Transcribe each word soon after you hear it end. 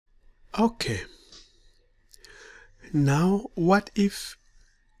Okay, now what if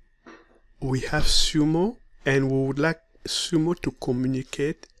we have Sumo and we would like Sumo to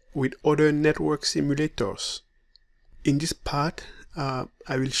communicate with other network simulators? In this part, I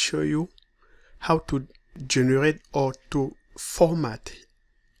will show you how to generate or to format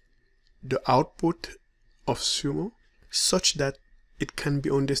the output of Sumo such that it can be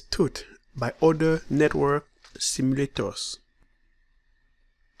understood by other network simulators.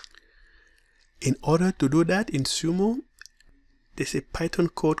 In order to do that in Sumo, there's a Python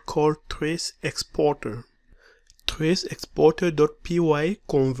code called TraceExporter. TraceExporter.py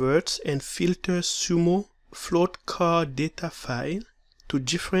converts and filters Sumo float car data file to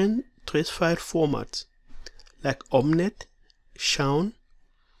different trace file formats like omnet, shawn,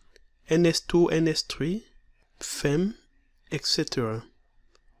 Ns2, Ns3, PHEM, etc.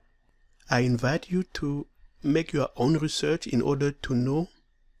 I invite you to make your own research in order to know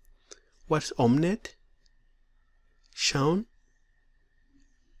what's omnet, shawn,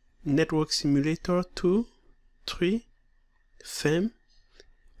 network simulator 2, 3, PHEM,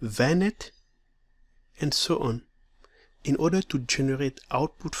 VANET, and so on, in order to generate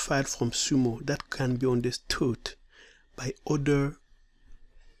output file from Sumo that can be understood by other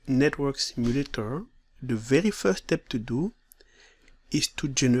network simulator. The very first step to do is to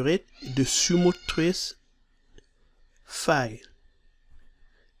generate the sumoTrace file,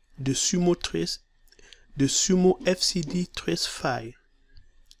 the sumoTrace, the Sumo FCD trace file.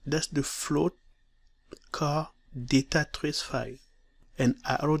 That's the float car data trace file. And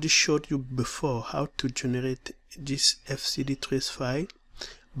I already showed you before how to generate this FCD trace file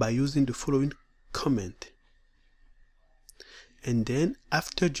by using the following command. And then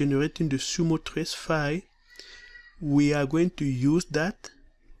after generating the sumoTrace file, we are going to use that,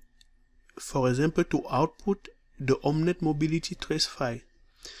 for example, to output the Omnet mobility trace file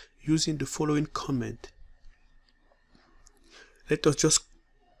using the following command. Let us just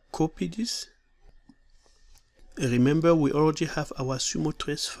copy this. Remember, we already have our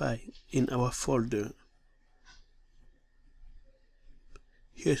sumoTrace file in our folder.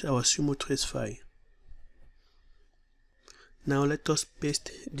 Here's our sumoTrace file. Now let us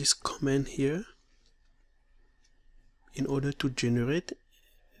paste this command here in order to generate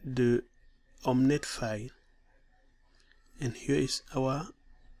the Omnet file. And here is our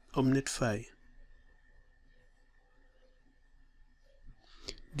Omnet file.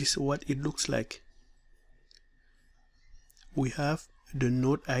 This is what it looks like. We have the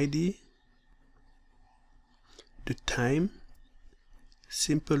node ID, the time,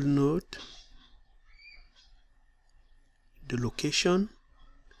 simple node, the location,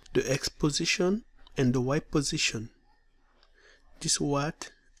 the X position, and the Y position. This is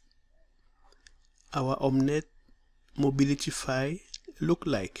what our Omnet mobility file look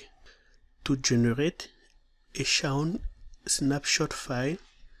like. To generate a shawn snapshot file,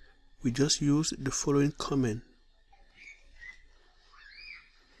 we just use the following command.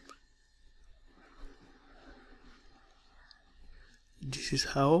 This is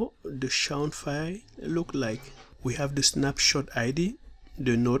how the shawn file look like. We have the snapshot ID,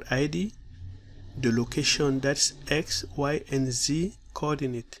 the node ID, the location, that's X, Y, and Z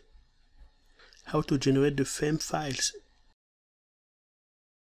coordinate. How to generate the PHEM files.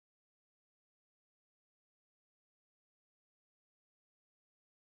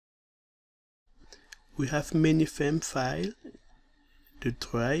 We have many PHEM files, the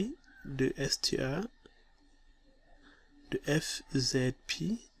dri, the str, the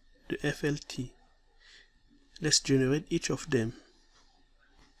FZP, the FLT. Let's generate each of them.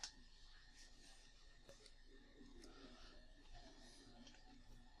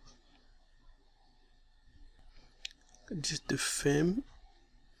 This is the PHEM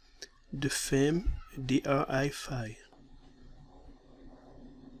dri-file.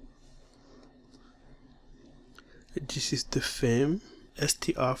 This is the PHEM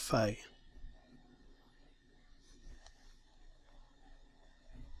str file.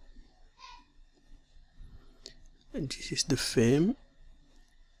 And this is the PHEM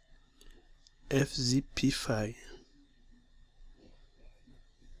FZP-file.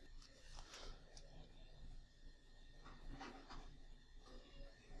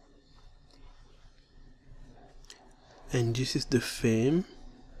 And this is the PHEM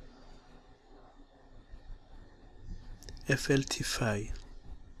Flt file.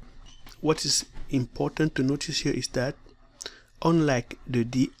 What is important to notice here is that unlike the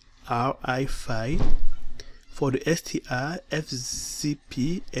dri file, for the str,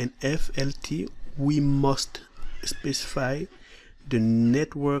 FZP, and FLT, we must specify the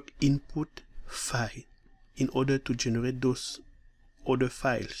network input file in order to generate those other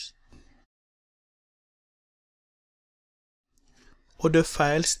files. Other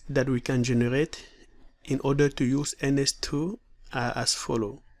files that we can generate in order to use Ns2 are as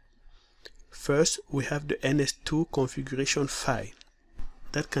follows. First, we have the Ns2 configuration file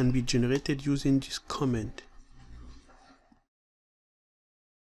that can be generated using this command.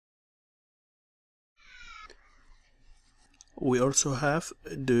 We also have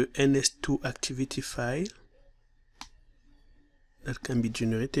the Ns2 activity file that can be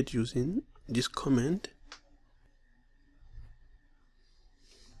generated using this command.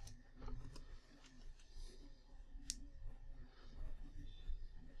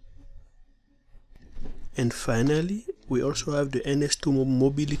 And finally, we also have the Ns2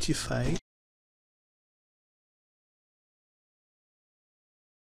 mobility file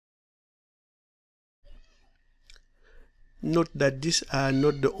Note that these are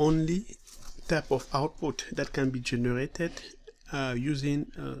not the only type of output that can be generated using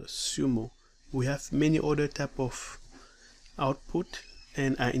Sumo. We have many other type of output,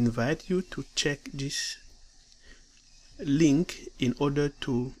 and I invite you to check this link in order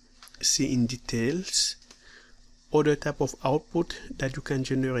to see in details other type of output that you can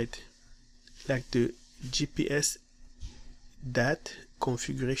generate, like the GPS dat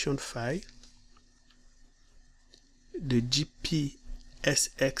configuration file, the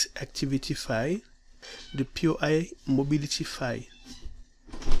GPSX activity file, the POI mobility file.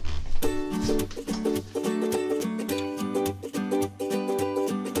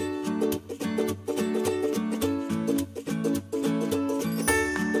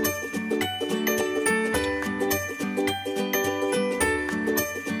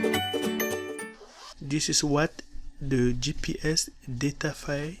 This is what the GPS data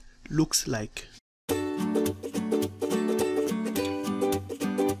file looks like.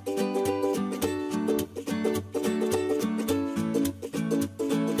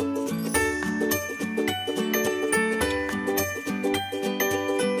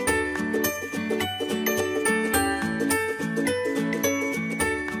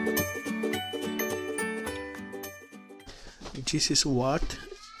 This is what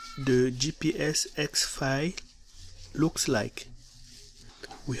the GPSX file looks like.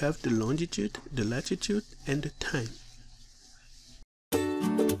 We have the longitude, the latitude, and the time.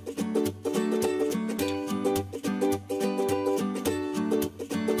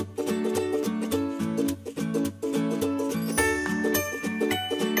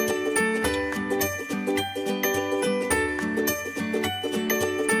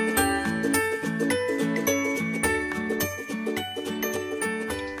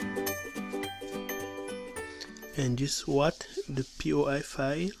 And this is what the POI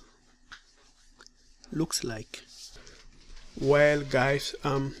file looks like. Well guys,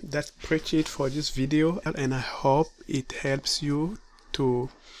 that's pretty it for this video, and I hope it helps you to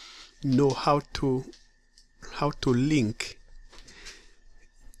know how to link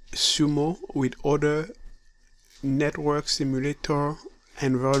Sumo with other network simulator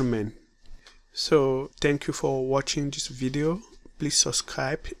environment. So thank you for watching this video. Please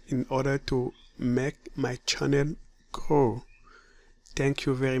subscribe in order to make my channel grow. Thank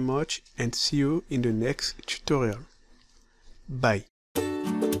you very much, and see you in the next tutorial. Bye.